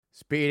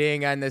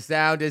Speeding and the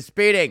sound is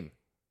speeding.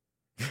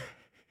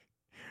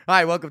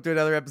 Hi, welcome to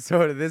another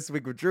episode of This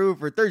Week with Drew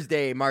for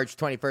Thursday, March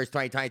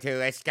 21st,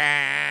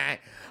 2022.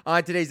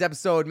 On today's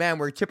episode, man,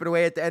 we're chipping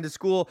away at the end of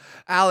school.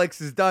 Alex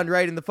is done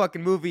writing the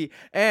fucking movie.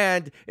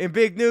 And in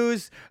big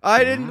news,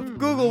 I didn't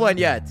Google one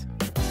yet.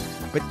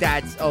 But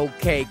that's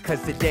okay,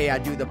 cause today I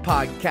do the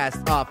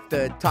podcast off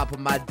the top of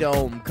my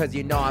dome. Cause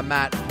you know I'm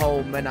at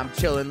home and I'm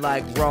chilling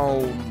like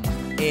Rome.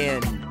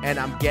 And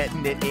I'm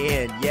getting it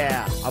in,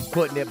 yeah. I'm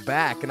putting it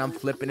back and I'm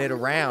flipping it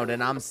around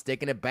and I'm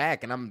sticking it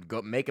back and I'm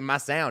making my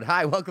sound.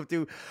 Hi, welcome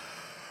to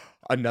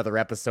another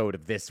episode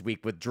of This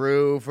Week with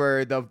Drew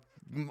for the...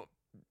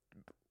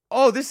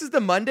 Oh, this is the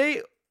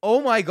Monday?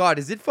 Oh my God,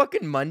 is it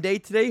fucking Monday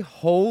today?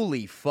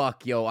 Holy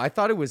fuck, yo. I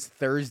thought it was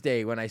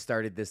Thursday when I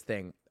started this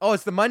thing. Oh,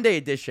 it's the Monday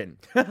edition.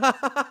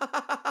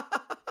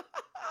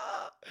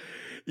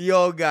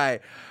 Yo, guy.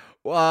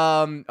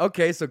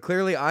 Okay, so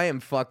clearly I am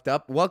fucked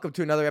up. Welcome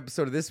to another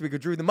episode of This Week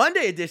with Drew, the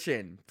Monday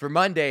edition for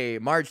Monday,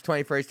 March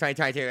 21st,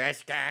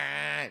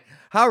 2022.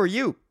 How are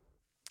you?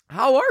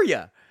 How are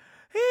you?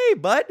 Hey,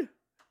 bud.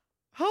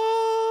 How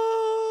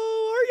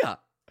are you?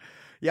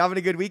 You having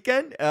a good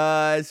weekend?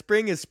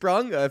 Spring is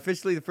sprung.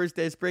 Officially the first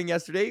day of spring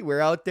yesterday.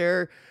 We're out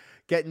there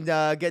getting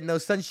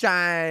those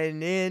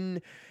sunshine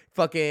in,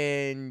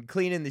 fucking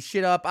cleaning the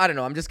shit up. I don't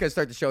know. I'm just going to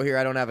start the show here.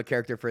 I don't have a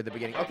character for the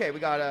beginning. Okay, we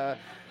got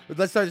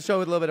let's start the show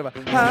with a little bit of a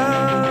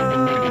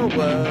how was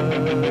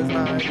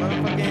my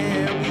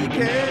motherfucking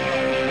weekend?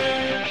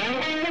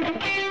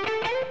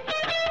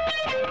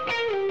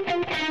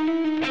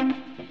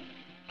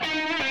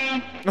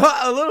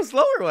 A little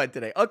slower one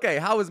today. Okay,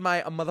 how was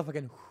my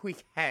motherfucking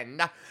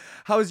weekend?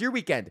 How was your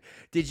weekend?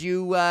 Did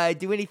you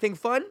do anything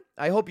fun?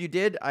 I hope you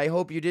did. I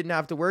hope you didn't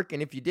have to work.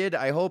 And if you did,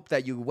 I hope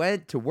that you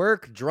went to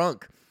work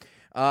drunk.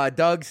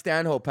 Doug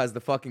Stanhope has the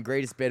fucking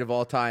greatest bit of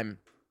all time.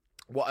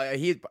 Well,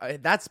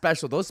 that's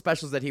special. Those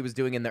specials that he was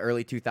doing in the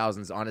early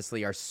 2000s,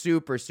 honestly, are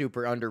super,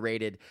 super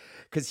underrated.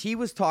 Because he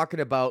was talking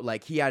about,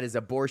 like, he had his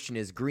abortion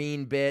is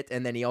green bit,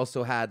 and then he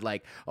also had,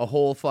 like, a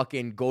whole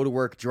fucking go to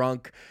work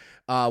drunk.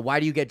 Why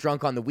do you get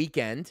drunk on the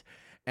weekend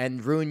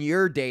and ruin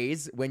your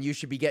days when you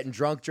should be getting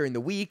drunk during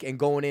the week and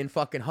going in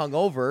fucking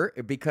hungover?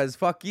 Because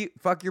fuck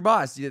your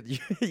boss.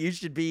 You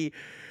should be...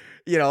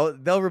 You know,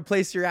 they'll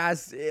replace your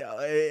ass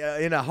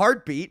in a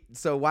heartbeat.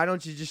 So why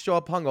don't you just show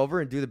up hungover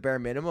and do the bare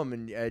minimum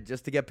and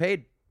just to get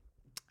paid?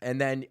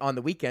 And then on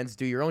the weekends,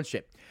 do your own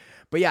shit.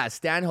 But yeah,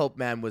 Stanhope,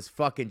 man, was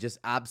fucking just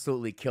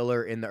absolutely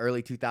killer in the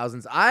early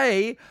 2000s.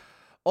 I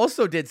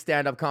also did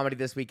stand-up comedy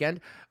this weekend.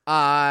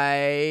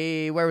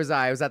 Where was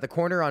I? I was at the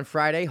Corner on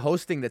Friday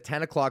hosting the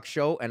 10 o'clock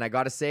show. And I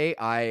got to say,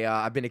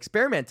 I've been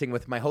experimenting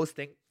with my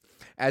hosting.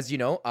 As you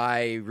know,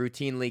 I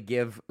routinely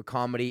give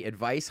comedy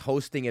advice,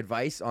 hosting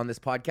advice on this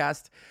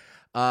podcast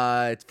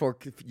for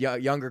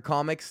younger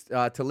comics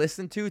to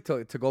listen to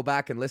go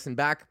back and listen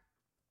back.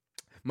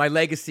 My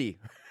legacy,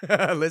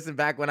 listen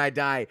back when I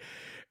die.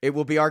 It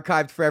will be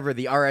archived forever.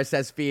 The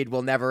RSS feed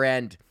will never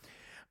end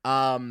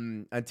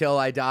until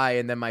I die,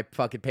 and then my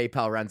fucking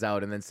PayPal runs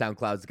out, and then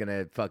SoundCloud's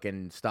gonna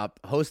fucking stop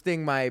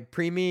hosting my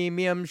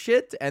premium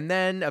shit, and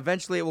then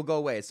eventually it will go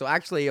away. So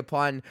actually,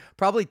 upon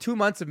probably 2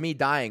 months of me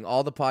dying,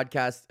 all the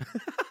podcasts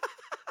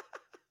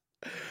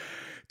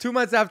 2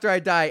 months after I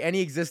die,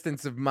 any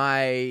existence of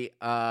my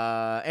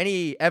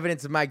any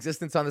evidence of my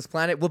existence on this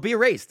planet will be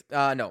erased.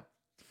 No.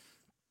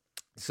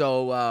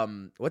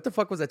 So what the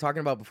fuck was I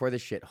talking about before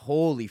this shit?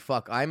 Holy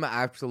fuck, I'm an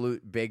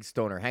absolute big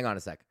stoner. Hang on a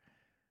sec.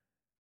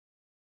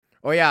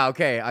 Oh, yeah,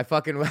 okay.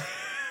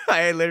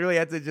 I literally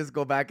had to just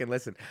go back and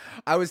listen.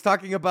 I was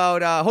talking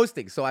about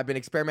hosting. So I've been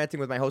experimenting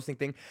with my hosting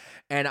thing.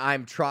 And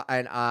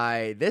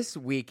this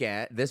week,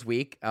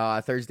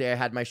 Thursday, I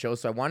had my show.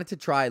 So I wanted to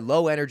try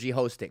low energy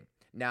hosting.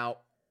 Now,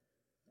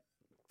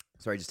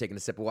 sorry, just taking a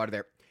sip of water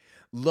there.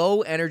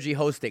 Low energy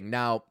hosting.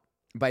 Now,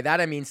 by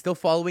that, I mean still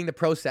following the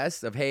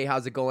process of, hey,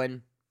 how's it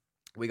going?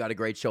 We got a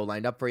great show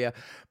lined up for you.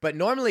 But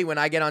normally when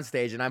I get on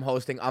stage and I'm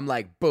hosting, I'm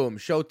like, boom,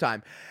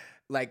 showtime.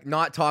 Like,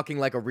 not talking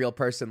like a real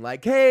person,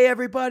 like, hey,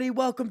 everybody,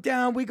 welcome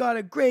down. We got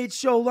a great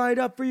show lined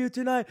up for you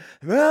tonight.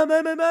 You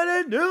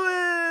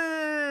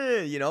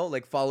know,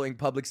 like following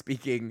public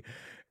speaking,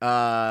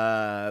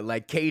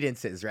 like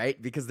cadences,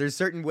 right? Because there's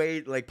certain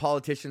way, like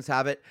politicians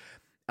have it,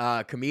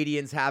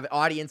 comedians have it,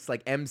 audience,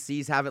 like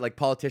MCs have it, like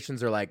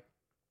politicians are like,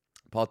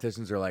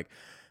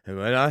 and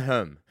when I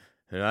hum,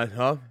 and I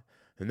talk,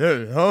 and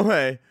there's no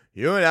way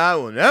you and I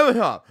will never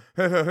talk.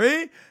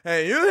 Me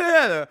and you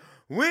together,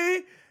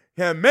 we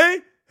can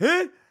make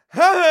it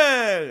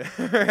happen,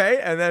 right?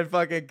 And then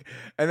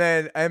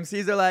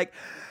MCs are like,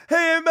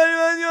 hey,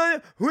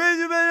 everybody, where's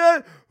your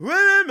man?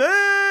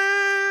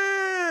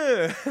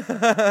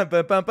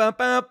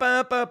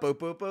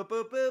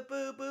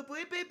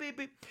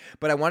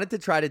 But I wanted to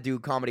try to do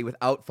comedy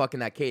without fucking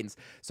that cadence.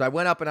 So I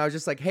went up and I was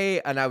just like,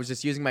 hey, and I was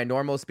just using my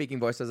normal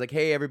speaking voice. I was like,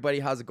 hey, everybody,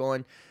 how's it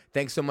going?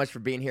 Thanks so much for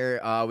being here.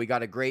 We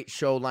got a great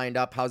show lined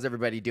up. How's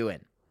everybody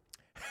doing?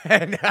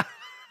 And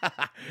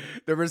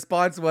the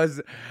response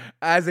was,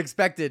 as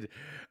expected,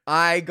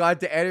 I got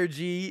the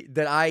energy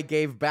that I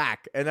gave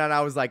back. And then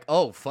I was like,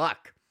 oh,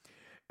 fuck.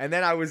 And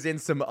then I was in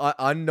some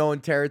unknown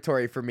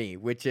territory for me,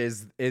 which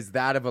is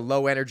that of a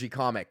low energy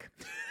comic.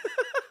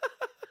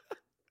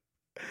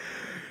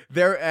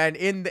 There, and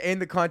in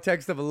the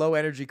context of a low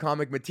energy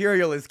comic,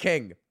 material is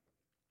king.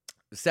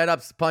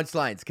 Setups,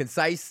 punchlines,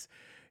 concise,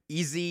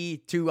 easy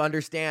to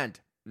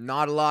understand.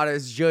 Not a lot of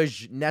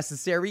zhuzh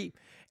necessary.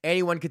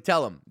 Anyone could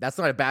tell them. That's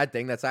not a bad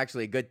thing. That's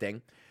actually a good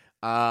thing.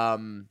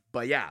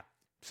 But yeah,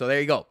 so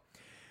there you go.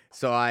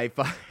 So that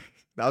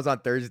was on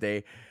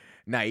Thursday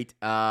night.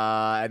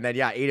 And then,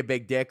 yeah, ate a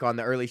big dick on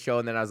the early show.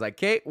 And then I was like,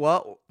 okay,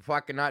 well,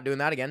 fucking not doing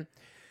that again.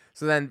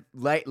 So then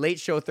late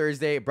show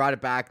Thursday, brought it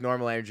back,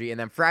 normal energy. And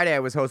then Friday I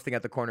was hosting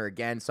at the corner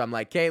again. So I'm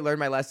like, okay, learn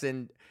my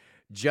lesson.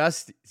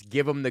 Just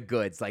give them the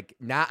goods. Like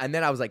now, and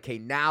then I was like, okay,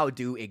 now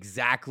do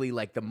exactly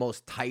like the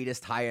most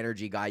tightest high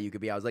energy guy you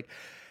could be. I was like,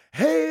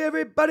 hey,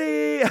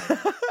 everybody.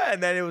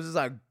 And then it was just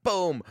like,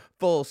 boom,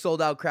 full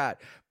sold out crowd.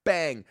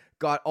 Bang,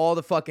 got all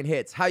the fucking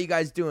hits. How you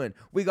guys doing?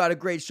 We got a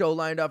great show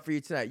lined up for you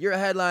tonight. You're a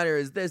headliner,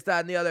 is this, that,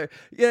 and the other.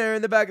 You're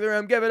in the back of the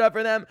room. Give it up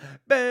for them.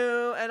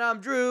 Boom, and I'm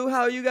Drew.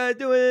 How you guys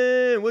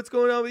doing? What's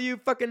going on with you,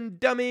 fucking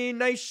dummy?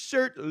 Nice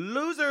shirt,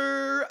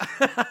 loser.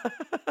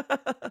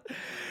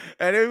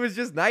 And it was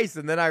just nice.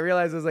 And then I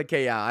realized I was like,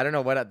 okay, yeah, I don't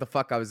know what the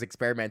fuck I was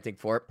experimenting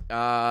for.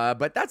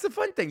 But that's a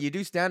fun thing. You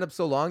do stand up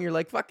so long, you're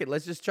like, fuck it,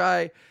 let's just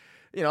try.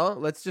 You know,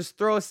 let's just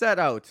throw a set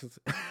out.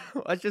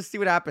 Let's just see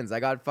what happens.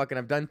 I've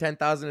done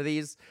 10,000 of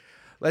these.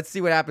 Let's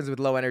see what happens with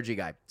low energy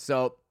guy.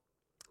 So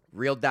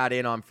reeled that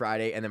in on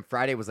Friday. And then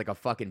Friday was like a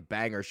fucking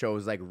banger show. It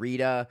was like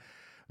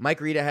Mike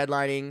Rita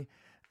headlining.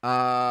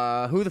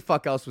 Who the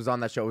fuck else was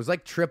on that show? It was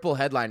like triple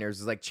headliners.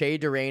 It was like Che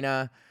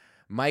Durena,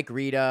 Mike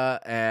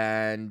Rita,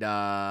 and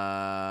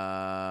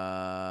I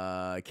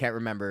can't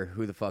remember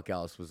who the fuck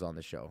else was on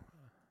the show.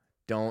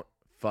 Don't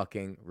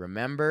fucking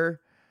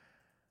remember.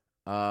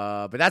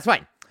 But that's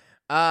fine.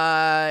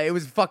 It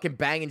was a fucking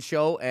banging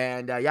show,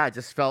 and yeah, it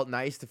just felt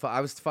nice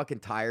I was fucking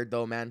tired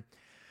though, man.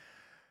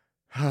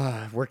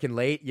 Working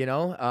late, you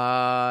know.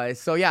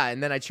 So yeah,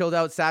 and then I chilled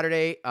out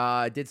Saturday.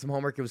 Did some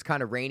homework. It was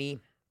kind of rainy.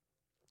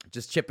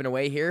 Just chipping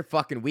away here.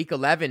 Fucking week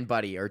 11,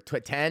 buddy, or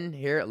 10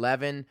 here.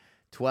 11,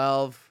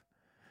 12,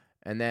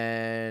 and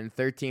then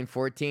 13,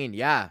 14.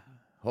 Yeah,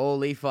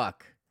 holy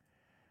fuck.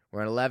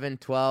 We're at 11,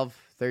 12,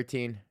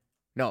 13.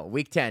 No,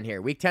 week 10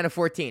 here. Week 10 of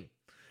 14.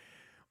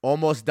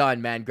 Almost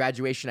done, man.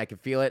 Graduation, I can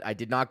feel it. I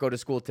did not go to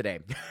school today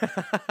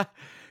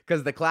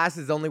because the class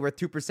is only worth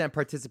 2%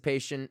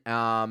 participation.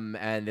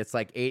 And it's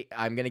like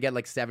I'm going to get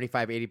like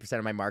 75, 80%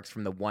 of my marks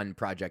from the one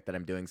project that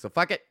I'm doing. So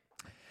fuck it.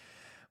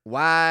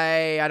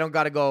 Why? I don't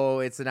got to go.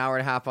 It's an hour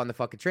and a half on the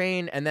fucking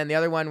train. And then the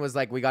other one was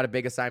like, we got a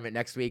big assignment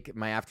next week,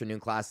 my afternoon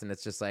class. And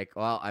it's just like,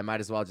 well, I might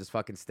as well just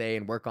fucking stay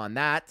and work on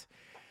that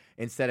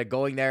instead of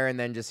going there and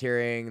then just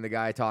hearing the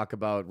guy talk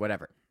about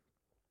whatever.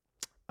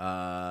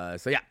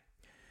 So yeah.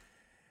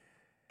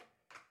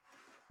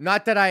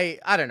 Not that I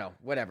don't know,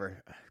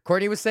 whatever.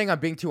 Courtney was saying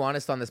I'm being too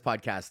honest on this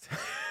podcast.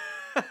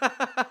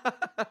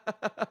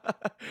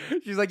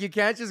 She's like, you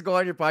can't just go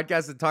on your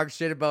podcast and talk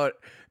shit about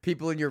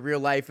people in your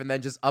real life and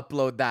then just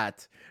upload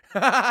that.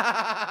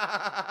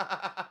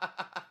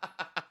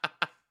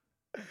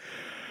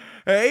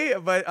 Hey,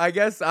 but I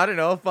guess, I don't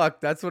know,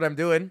 fuck, that's what I'm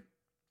doing.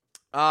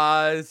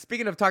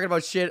 Speaking of talking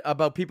about shit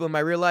about people in my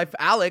real life,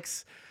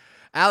 Alex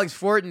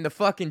Fortin, the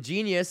fucking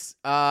genius,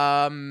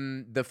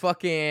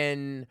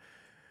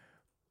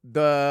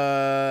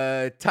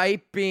 the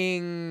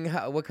typing,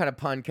 what kind of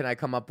pun can I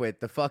come up with?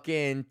 The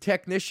fucking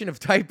technician of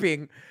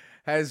typing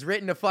has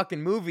written a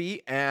fucking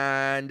movie,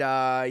 and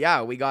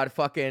yeah,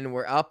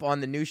 we're up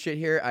on the new shit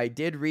here. I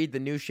did read the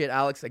new shit,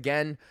 Alex,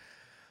 again.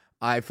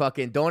 I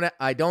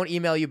don't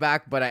email you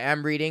back, but I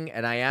am reading,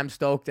 and I am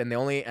stoked, and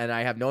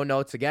I have no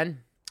notes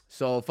again.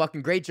 So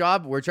fucking great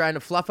job. We're trying to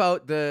fluff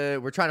out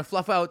the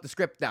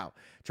script now.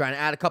 Trying to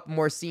add a couple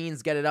more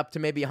scenes, get it up to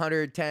maybe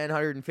 110,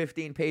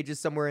 115 pages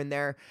somewhere in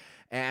there.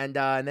 And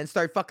then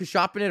start fucking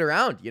shopping it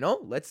around, you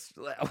know? This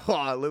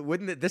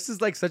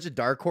is like such a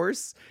dark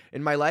horse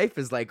in my life,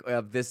 is like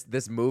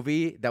this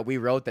movie that we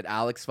wrote, that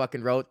Alex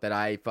fucking wrote, that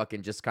I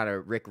fucking just kind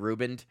of Rick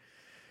Rubin'd.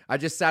 I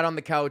just sat on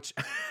the couch.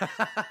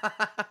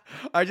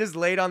 I just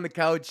laid on the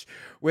couch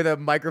with a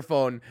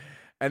microphone,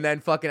 and then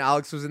fucking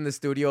Alex was in the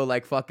studio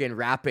like fucking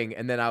rapping,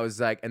 and then I was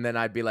like, and then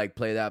I'd be like,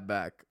 play that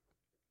back.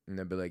 And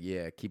they'd be like,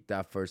 yeah, keep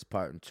that first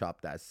part and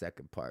chop that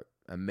second part,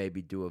 and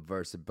maybe do a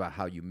verse about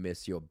how you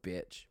miss your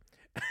bitch.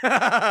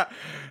 And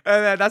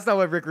then, that's not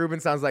what Rick Rubin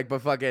sounds like,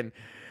 but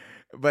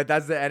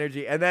that's the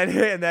energy. And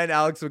then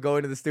Alex would go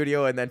into the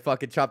studio and then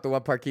fucking chop the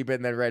one part, keep it,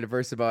 and then write a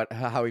verse about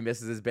how he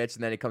misses his bitch.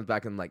 And then he comes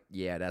back and I'm like,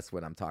 yeah, that's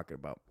what I'm talking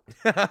about.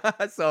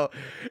 So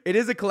it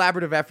is a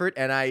collaborative effort,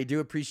 and I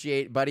do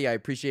appreciate, buddy. I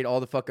appreciate all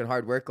the fucking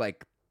hard work.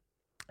 Like,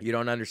 you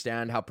don't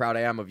understand how proud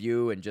I am of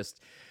you,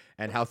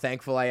 and how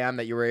thankful I am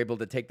that you were able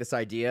to take this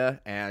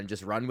idea and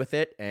just run with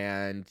it,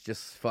 and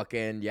just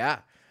fucking,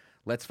 yeah,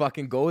 let's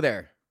fucking go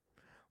there.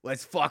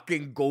 Let's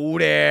fucking go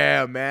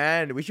there,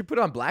 man. We should put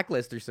it on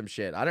Blacklist or some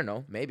shit. I don't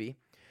know. Maybe.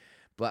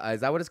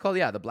 Is that what it's called?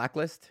 Yeah, the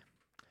Blacklist.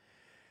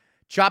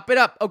 Chop it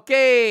up.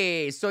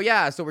 Okay. So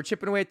we're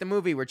chipping away at the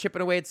movie. We're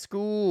chipping away at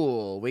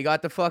school. We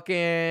got the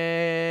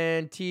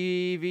fucking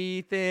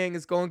TV thing.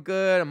 It's going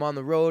good. I'm on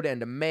the road.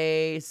 End of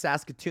May.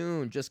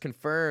 Saskatoon, just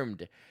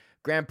confirmed.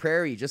 Grand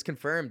Prairie, just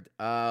confirmed.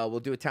 We'll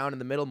do a town in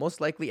the middle. Most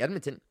likely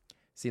Edmonton.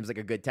 Seems like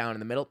a good town in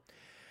the middle.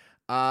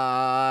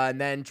 And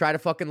then try to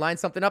fucking line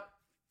something up.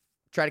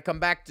 Try to come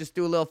back. Just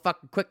do a little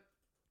fucking quick.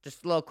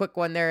 Just a little quick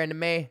one there into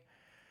May.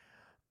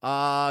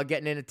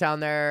 Getting into town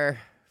there.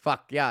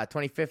 Fuck, yeah,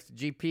 25th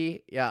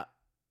GP. Yeah,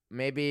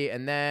 maybe.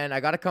 And then I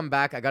got to come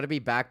back. I got to be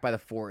back by the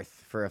 4th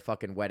for a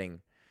fucking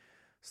wedding.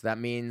 So that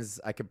means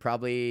I could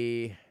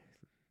probably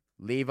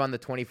leave on the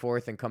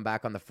 24th and come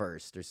back on the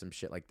 1st or some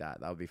shit like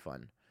that. That would be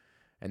fun.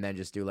 And then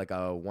just do like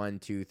a 1,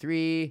 2,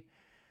 3.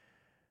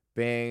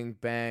 Bang,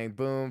 bang,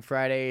 boom.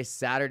 Friday,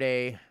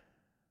 Saturday.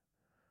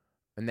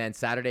 And then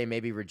Saturday,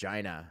 maybe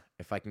Regina.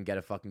 If I can get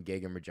a fucking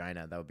gig in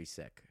Regina, that would be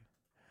sick.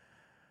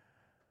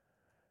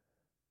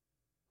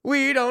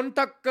 We don't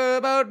talk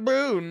about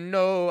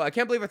Bruno. I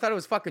can't believe I thought it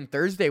was fucking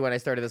Thursday when I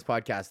started this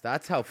podcast.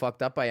 That's how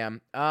fucked up I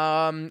am.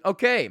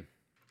 Okay.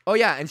 Oh,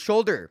 yeah, and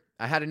shoulder.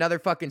 I had another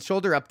fucking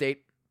shoulder update.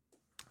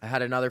 I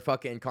had another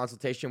fucking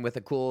consultation with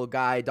a cool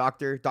guy,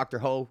 Dr.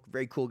 Ho.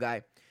 Very cool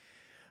guy.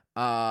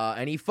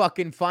 And he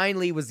fucking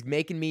finally was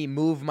making me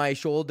move my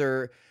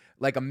shoulder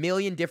like a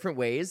million different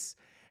ways.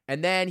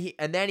 And then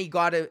he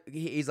got it.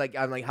 He's like,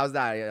 I'm like, how's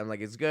that? I'm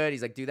like, it's good.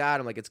 He's like, do that.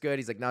 I'm like, it's good.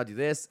 He's like, now do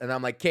this. And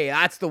I'm like, okay,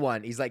 that's the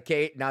one. He's like,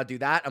 okay, now do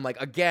that. I'm like,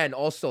 again,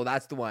 also,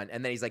 that's the one.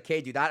 And then he's like, okay,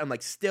 do that. I'm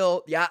like,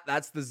 still, yeah,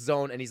 that's the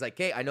zone. And he's like,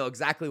 okay, I know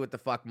exactly what the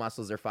fuck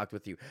muscles are fucked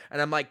with you.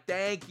 And I'm like,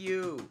 thank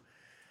you.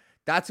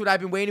 That's what I've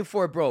been waiting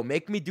for, bro.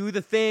 Make me do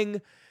the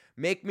thing.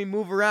 Make me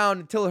move around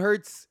until it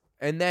hurts.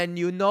 And then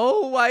you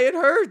know why it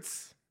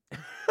hurts.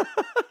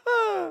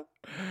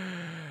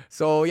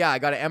 So, yeah, I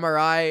got an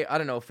MRI. I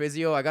don't know,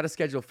 physio. I got to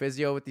schedule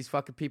physio with these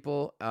fucking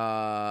people.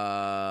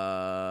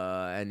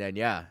 And then,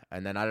 yeah.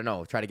 And then, I don't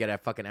know, try to get a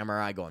fucking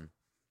MRI going.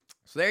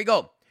 So, there you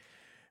go.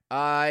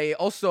 I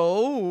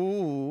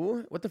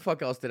also, what the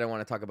fuck else did I want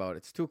to talk about?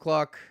 It's 2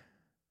 o'clock.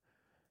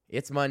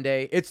 It's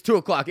Monday. It's 2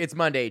 o'clock. It's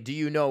Monday. Do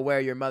you know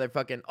where your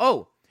motherfucking...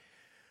 Oh.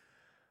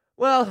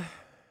 Well,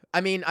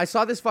 I mean, I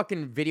saw this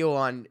fucking video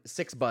on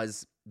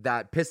 6Buzz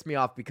that pissed me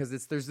off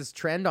because there's this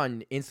trend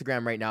on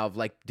Instagram right now of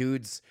like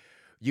dudes...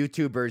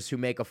 YouTubers who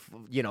make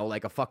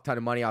a fuck ton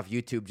of money off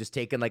YouTube, just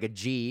taking like a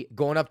G,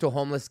 going up to a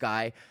homeless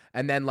guy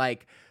and then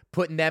like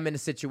putting them in a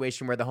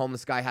situation where the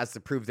homeless guy has to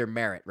prove their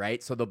merit,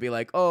 right? So they'll be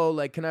like, oh,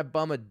 like, can I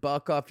bum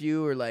 $1 off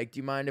you? Or like, do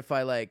you mind if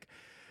I like,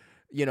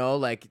 you know,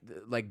 like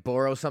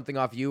borrow something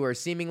off you? Or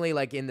seemingly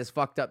like in this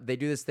fucked up, they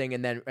do this thing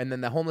and then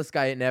the homeless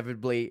guy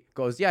inevitably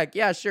goes,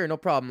 yeah, sure, no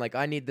problem. Like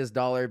I need this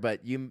dollar,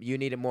 but you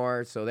need it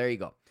more. So there you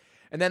go.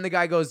 And then the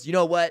guy goes, you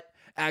know what?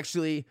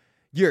 Actually,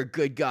 you're a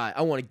good guy.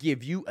 I want to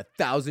give you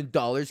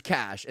 $1,000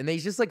 cash. And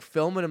he's just like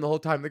filming him the whole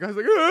time. The guy's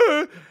like,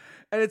 ah!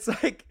 And it's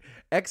like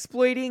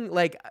exploiting,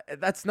 like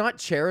that's not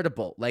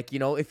charitable. Like, you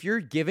know, if you're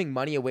giving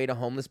money away to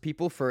homeless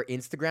people for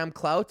Instagram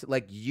clout,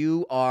 like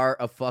you are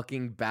a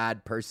fucking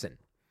bad person.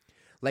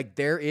 Like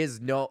there is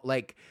no,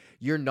 like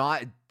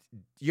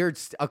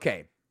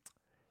okay.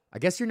 I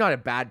guess you're not a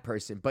bad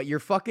person, but you're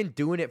fucking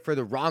doing it for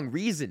the wrong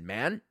reason,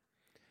 man.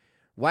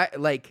 Why,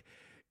 like,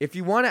 if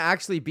you want to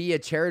actually be a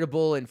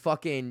charitable and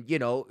fucking, you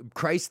know,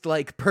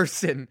 Christ-like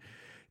person,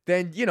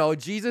 then, you know,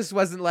 Jesus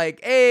wasn't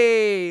like,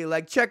 hey,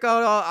 like, check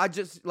out all, I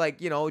just,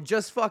 like, you know,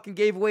 just fucking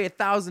gave away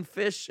 1,000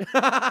 fish.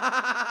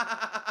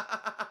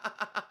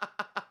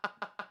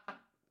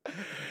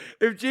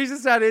 If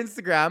Jesus had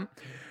Instagram,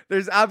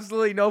 there's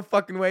absolutely no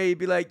fucking way he'd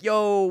be like,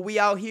 yo, we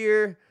out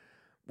here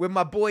with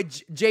my boy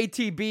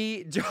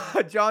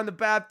JTB, John the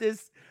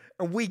Baptist,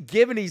 and we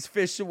giving these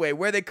fish away.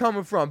 Where they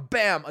coming from?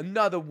 Bam,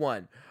 another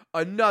one.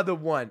 Another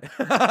one.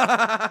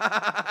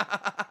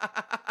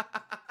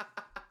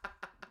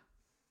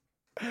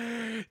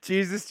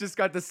 Jesus just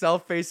got the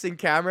self-facing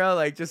camera,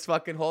 like just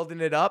fucking holding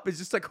it up. It's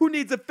just like, who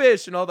needs a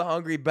fish? And all the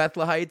hungry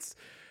Bethlehem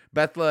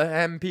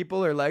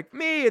people are like,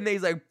 me. And then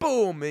he's like,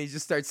 boom. And he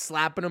just starts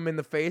slapping them in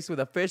the face with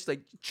a fish, like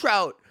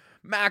trout,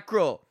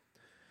 mackerel.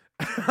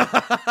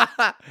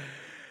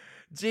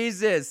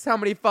 Jesus, how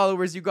many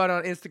followers you got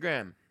on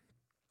Instagram?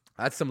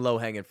 That's some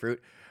low-hanging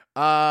fruit.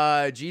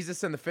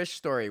 Jesus and the fish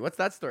story. What's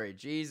that story?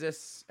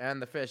 Jesus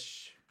and the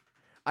fish.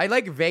 I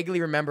like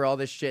vaguely remember all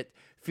this shit.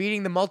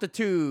 Feeding the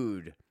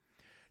multitude.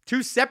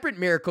 2 separate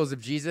miracles of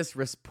Jesus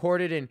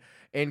reported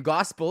in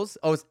Gospels.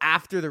 Oh, it's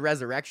after the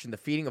resurrection, the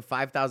feeding of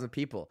 5,000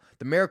 people.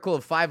 The miracle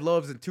of 5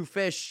 loaves and 2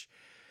 fish.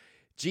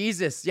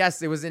 Jesus,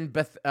 yes, it was in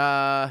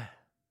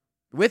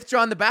with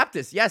John the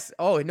Baptist. Yes.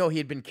 Oh, no, he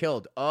had been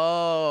killed.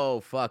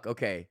 Oh, fuck.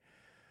 Okay.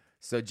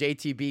 So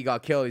JTB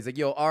got killed. He's like,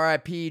 yo,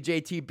 R.I.P.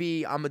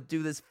 JTB. I'm going to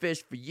do this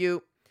fish for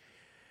you.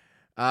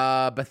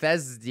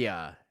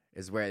 Bethesda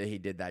is where he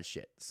did that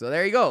shit. So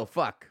there you go.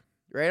 Fuck.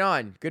 Right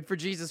on. Good for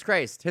Jesus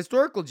Christ.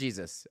 Historical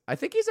Jesus. I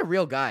think he's a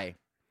real guy.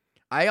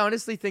 I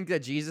honestly think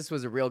that Jesus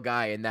was a real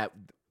guy and that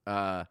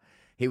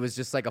He was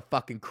just like a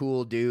fucking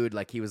cool dude.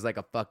 Like he was like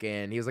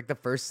the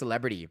first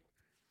celebrity.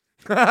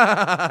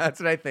 That's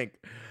what I think.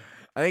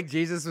 I think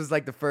Jesus was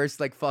like the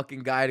first like fucking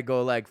guy to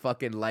go like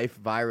fucking life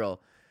viral.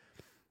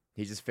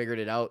 He just figured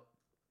it out.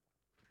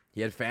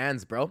 He had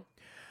fans, bro.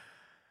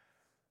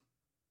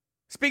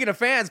 Speaking of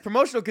fans,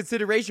 promotional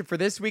consideration for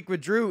This Week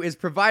with Drew is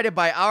provided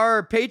by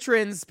our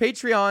patrons,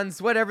 Patreons,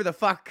 whatever the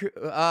fuck,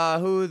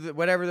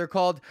 whatever they're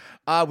called.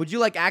 Would you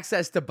like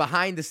access to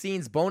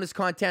behind-the-scenes bonus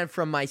content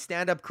from my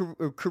stand-up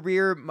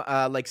career,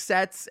 like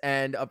sets,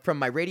 and from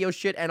my radio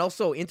shit, and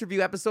also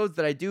interview episodes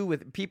that I do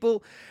with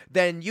people?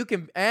 Then you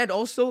can, and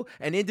also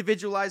an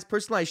individualized,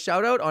 personalized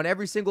shout-out on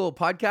every single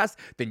podcast.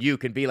 Then you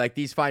can be like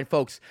these fine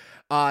folks.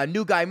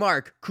 New Guy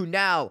Mark,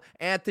 Kunal,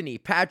 Anthony,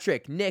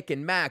 Patrick, Nick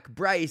and Mac,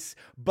 Bryce,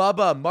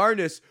 Bubba,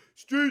 Marnus,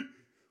 Street,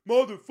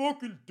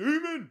 motherfucking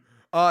demon,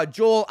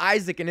 Joel,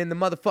 Isaac, and in the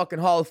motherfucking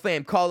Hall of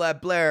Fame, Colette,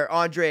 Blair,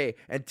 Andre,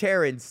 and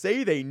Taryn.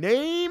 Say they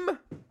name.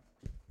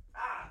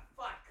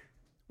 Fuck.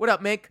 What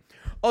up, Mick?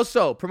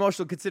 Also,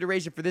 promotional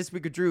consideration for This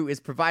Week of Drew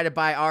is provided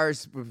by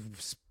ours,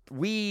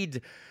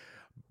 Weed.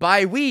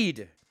 By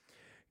Weed.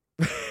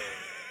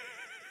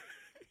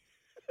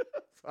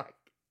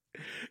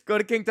 Go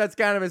to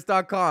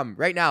KingTutsCannabis.com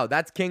right now.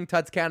 That's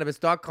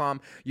KingTutsCannabis.com.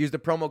 Use the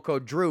promo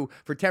code Drew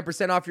for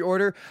 10% off your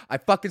order. I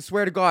fucking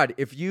swear to God,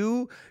 if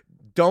you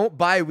don't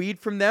buy weed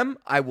from them,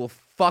 I will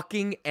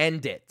fucking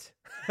end it.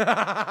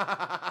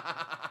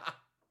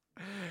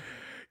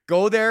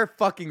 Go there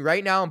fucking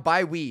right now and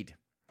buy weed.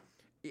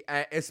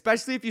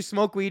 Especially if you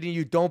smoke weed and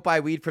you don't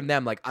buy weed from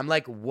them. Like, I'm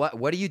like,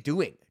 what are you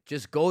doing?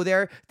 Just go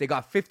there. They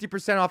got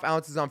 50% off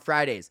ounces on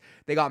Fridays.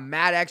 They got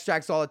mad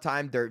extracts all the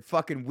time. Their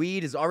fucking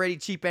weed is already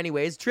cheap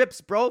anyways.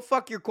 Trips, bro.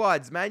 Fuck your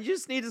quads, man. You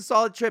just need a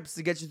solid trips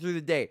to get you through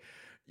the day.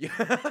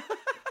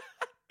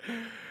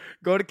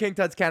 Go to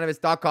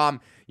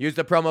KingTutsCannabis.com. Use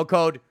the promo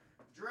code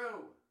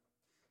Drew.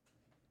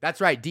 That's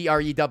right,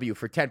 DREW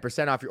for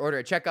 10% off your order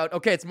at checkout.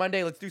 Okay, it's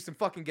Monday. Let's do some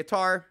fucking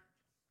guitar.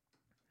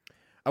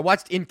 I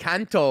watched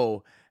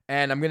Encanto.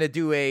 And I'm gonna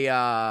do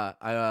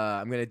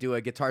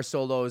a guitar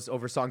solos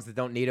over songs that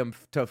don't need them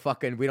to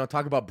fucking. We don't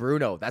talk about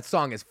Bruno. That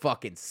song is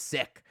fucking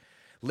sick.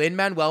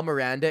 Lin-Manuel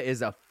Miranda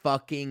is a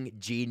fucking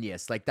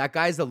genius. Like that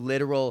guy's a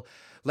literal,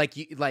 like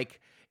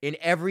in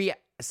every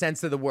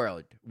sense of the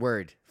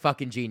word,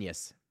 fucking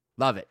genius.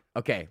 Love it.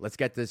 Okay, let's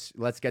get the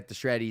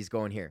shreddies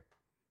going here.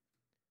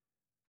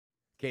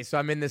 Okay, so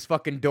I'm in this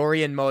fucking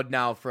Dorian mode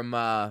now from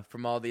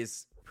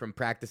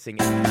practicing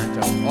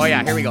Encanto. Oh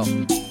yeah, here we go.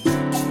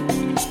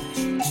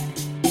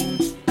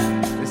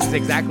 This is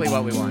exactly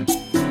what we want.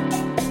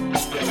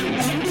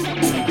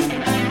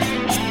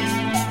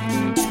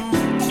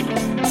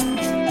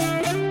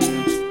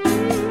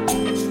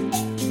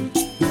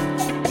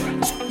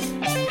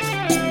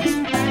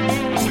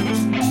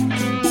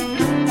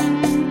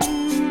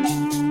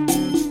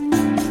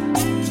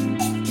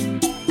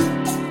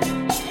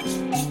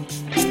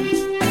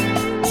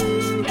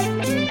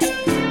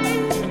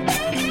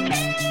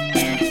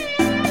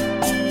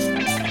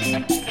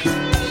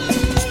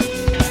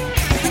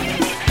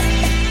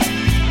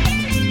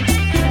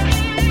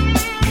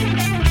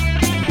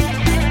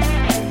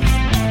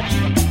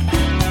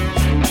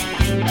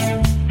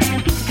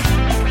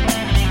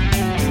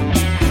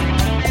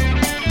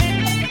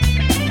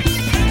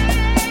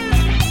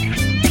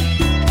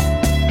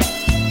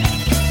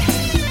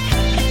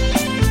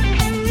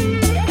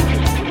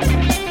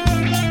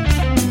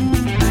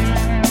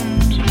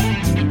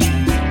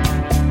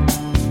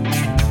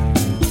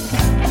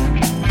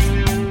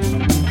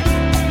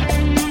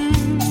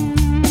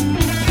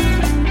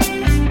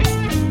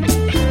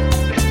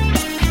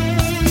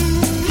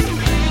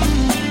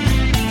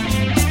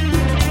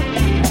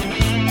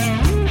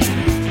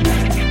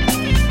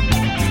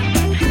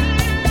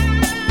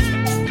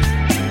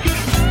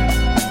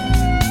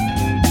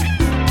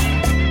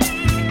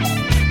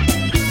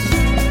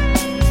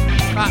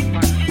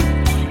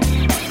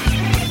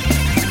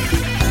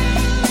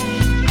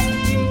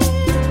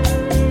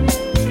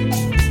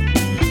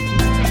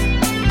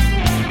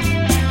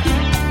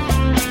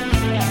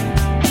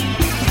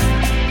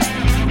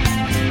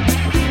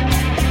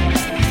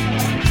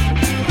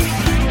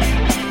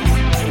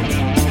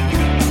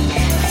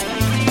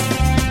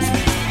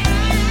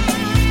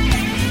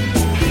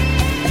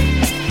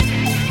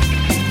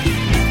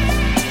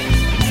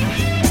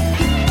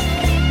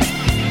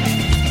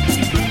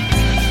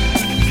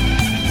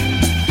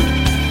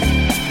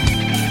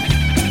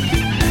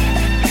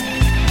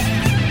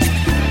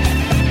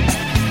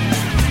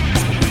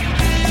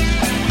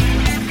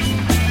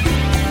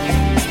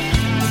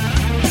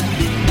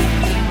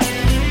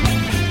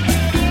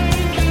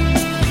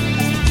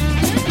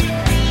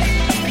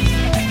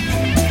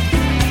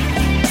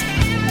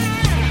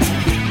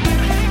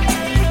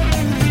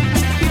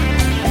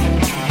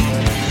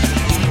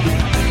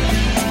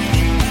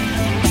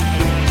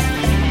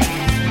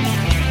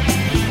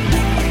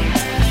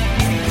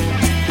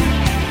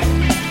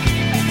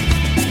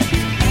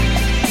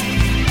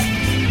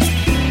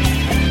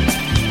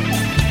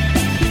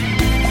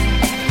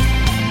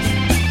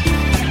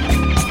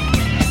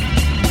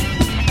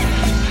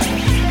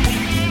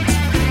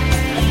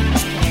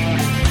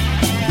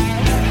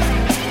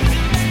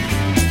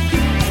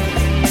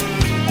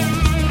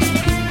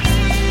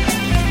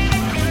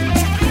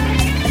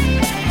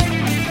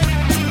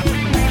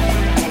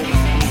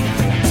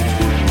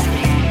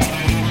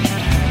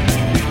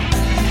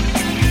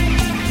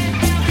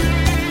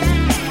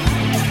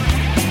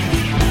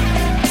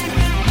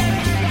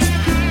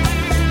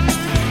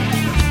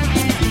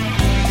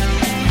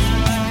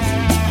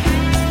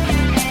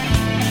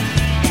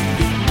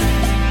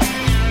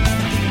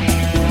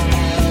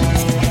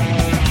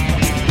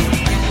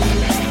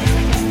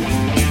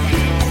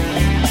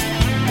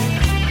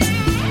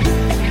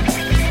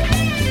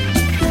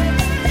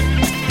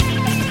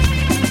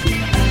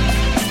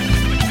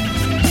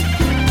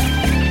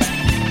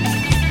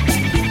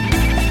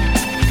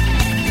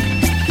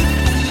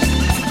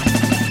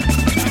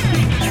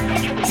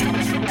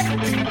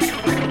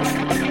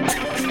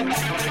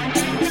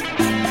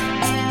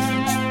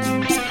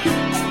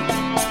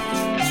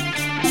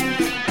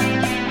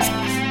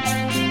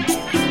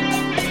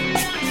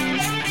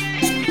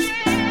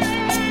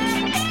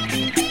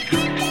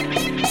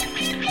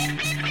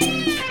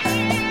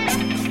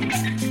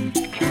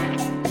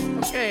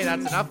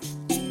 that's enough.